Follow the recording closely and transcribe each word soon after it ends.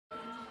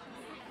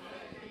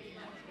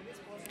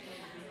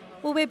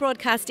Well, we're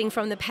broadcasting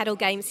from the paddle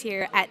games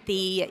here at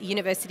the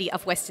University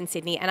of Western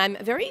Sydney, and I'm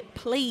very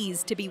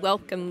pleased to be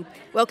welcoming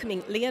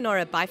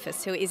Leonora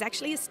Beifuss, who is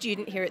actually a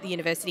student here at the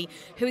university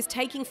who is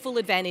taking full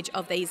advantage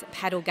of these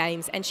paddle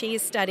games, and she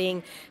is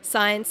studying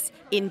science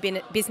in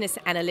business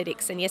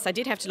analytics. And yes, I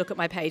did have to look at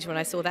my page when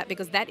I saw that,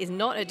 because that is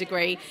not a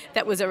degree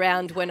that was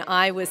around when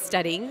I was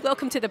studying.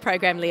 Welcome to the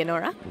program,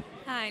 Leonora.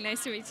 Hi,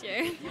 nice to meet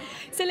you.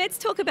 So let's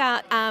talk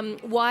about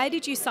why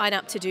did you sign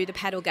up to do the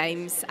paddle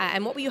games,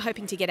 and what were you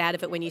hoping to get out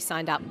of it when you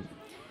signed up?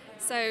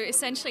 So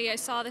essentially I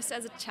saw this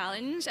as a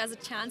challenge, as a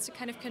chance to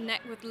kind of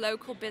connect with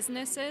local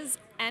businesses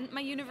and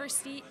my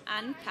university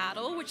and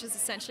paddle, which is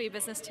essentially a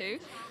business too.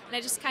 And I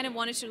just kind of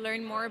wanted to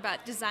learn more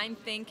about design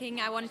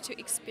thinking. I wanted to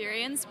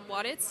experience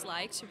what it's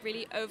like to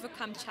really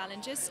overcome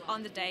challenges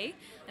on the day.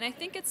 And I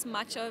think it's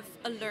much of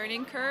a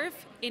learning curve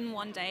in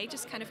one day,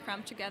 just kind of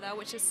crammed together,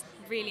 which is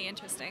really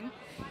interesting.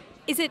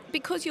 Is it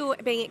because you're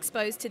being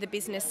exposed to the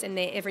business and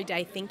their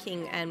everyday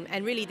thinking and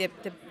really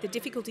the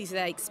difficulties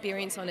they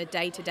experience on a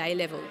day-to-day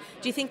level?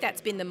 Do you think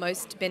that's been the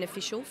most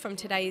beneficial from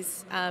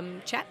today's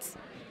chats?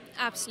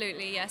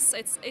 Absolutely, yes.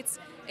 It's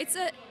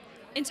an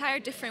entire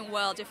different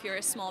world if you're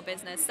a small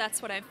business.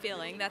 That's what I'm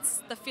feeling. That's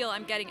the feel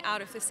I'm getting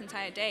out of this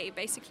entire day.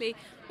 Basically,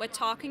 we're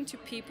talking to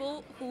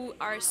people who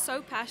are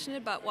so passionate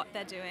about what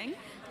they're doing.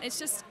 It's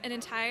just an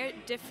entire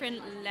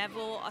different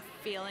level of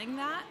feeling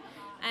that.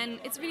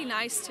 And it's really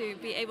nice to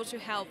be able to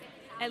help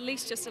at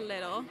least just a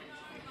little.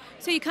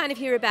 So you kind of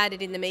hear about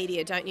it in the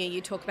media, don't you?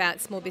 You talk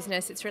about small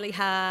business, it's really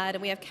hard,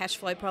 and we have cash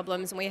flow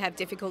problems and we have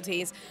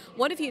difficulties.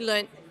 What have you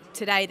learnt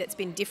today that's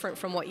been different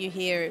from what you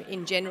hear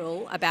in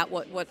general about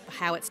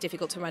how it's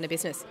difficult to run a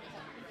business?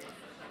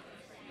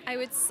 I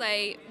would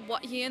say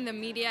what you hear in the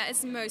media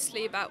is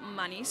mostly about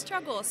money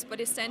struggles, but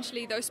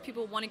essentially those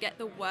people want to get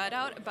the word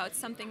out about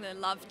something they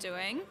love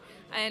doing.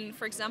 And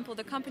for example,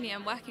 the company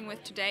I'm working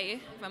with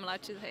today, if I'm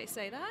allowed to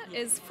say that,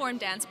 is Form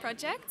Dance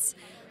Projects.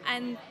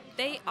 And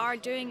they are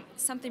doing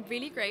something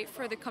really great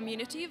for the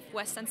community of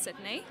Western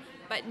Sydney,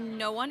 but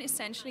no one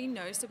essentially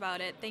knows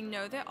about it. They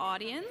know their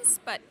audience,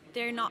 but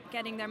they're not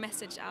getting their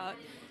message out.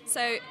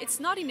 So it's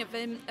not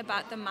even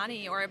about the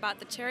money or about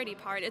the charity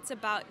part, it's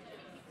about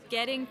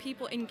getting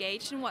people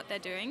engaged in what they're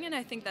doing, and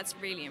I think that's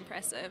really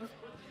impressive.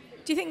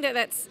 Do you think that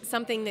that's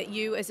something that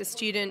you as a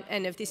student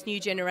and of this new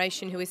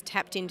generation who is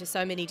tapped into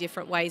so many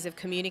different ways of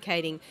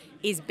communicating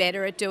is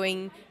better at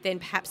doing than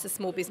perhaps a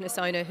small business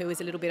owner who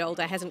is a little bit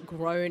older, hasn't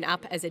grown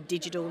up as a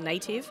digital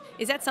native?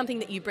 Is that something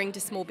that you bring to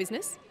small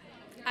business?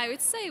 I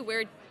would say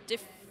we're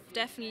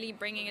definitely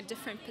bringing a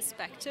different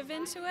perspective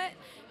into it,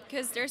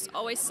 because there's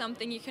always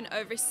something you can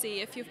oversee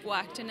if you've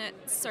worked in a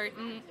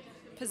certain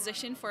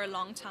position for a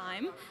long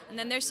time, and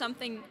then there's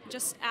something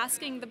just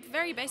asking the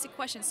very basic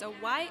question. So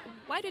why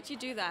did you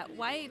do that?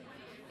 Why,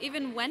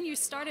 even when you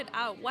started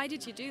out, why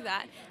did you do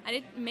that? And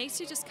it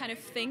makes you just kind of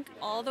think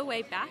all the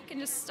way back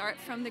and just start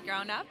from the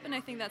ground up, and I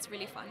think that's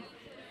really fun.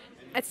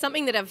 It's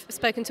something that I've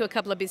spoken to a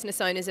couple of business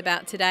owners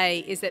about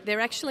today, is that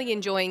they're actually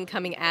enjoying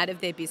coming out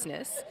of their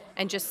business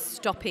and just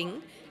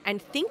stopping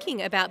and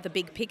thinking about the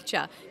big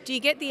picture. Do you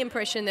get the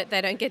impression that they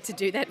don't get to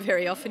do that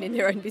very often in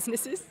their own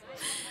businesses?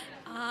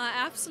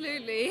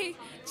 Absolutely.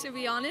 To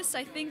be honest,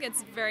 I think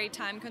it's very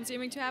time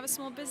consuming to have a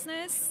small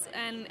business,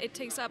 and it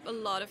takes up a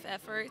lot of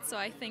effort. So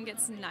I think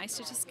it's nice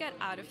to just get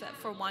out of that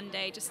for one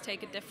day, just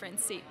take a different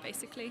seat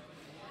basically.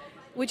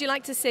 Would you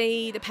like to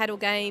see the paddle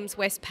games,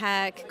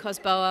 Westpac,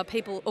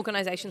 Cosboa,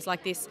 organisations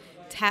like this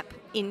tap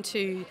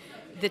into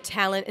the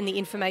talent and the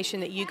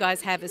information that you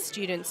guys have as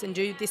students and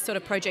do this sort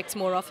of projects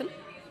more often?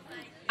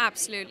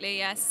 Absolutely,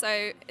 yes.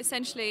 So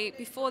essentially,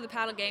 before the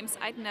paddle games,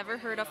 I'd never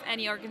heard of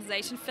any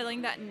organization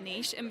filling that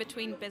niche in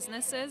between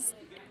businesses,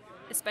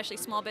 especially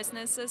small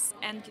businesses,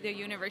 and the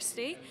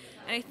university.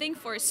 And I think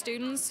for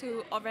students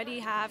who already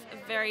have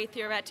a very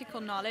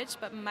theoretical knowledge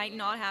but might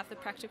not have the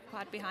practical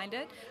part behind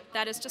it,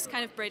 that is just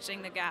kind of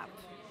bridging the gap.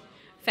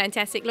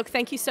 Fantastic. Look,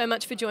 thank you so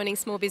much for joining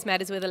Small Biz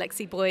Matters with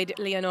Alexi Boyd,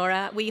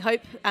 Leonora. We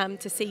hope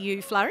to see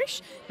you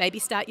flourish, maybe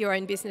start your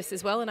own business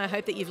as well, and I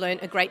hope that you've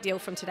learned a great deal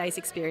from today's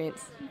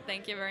experience.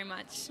 Thank you very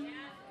much.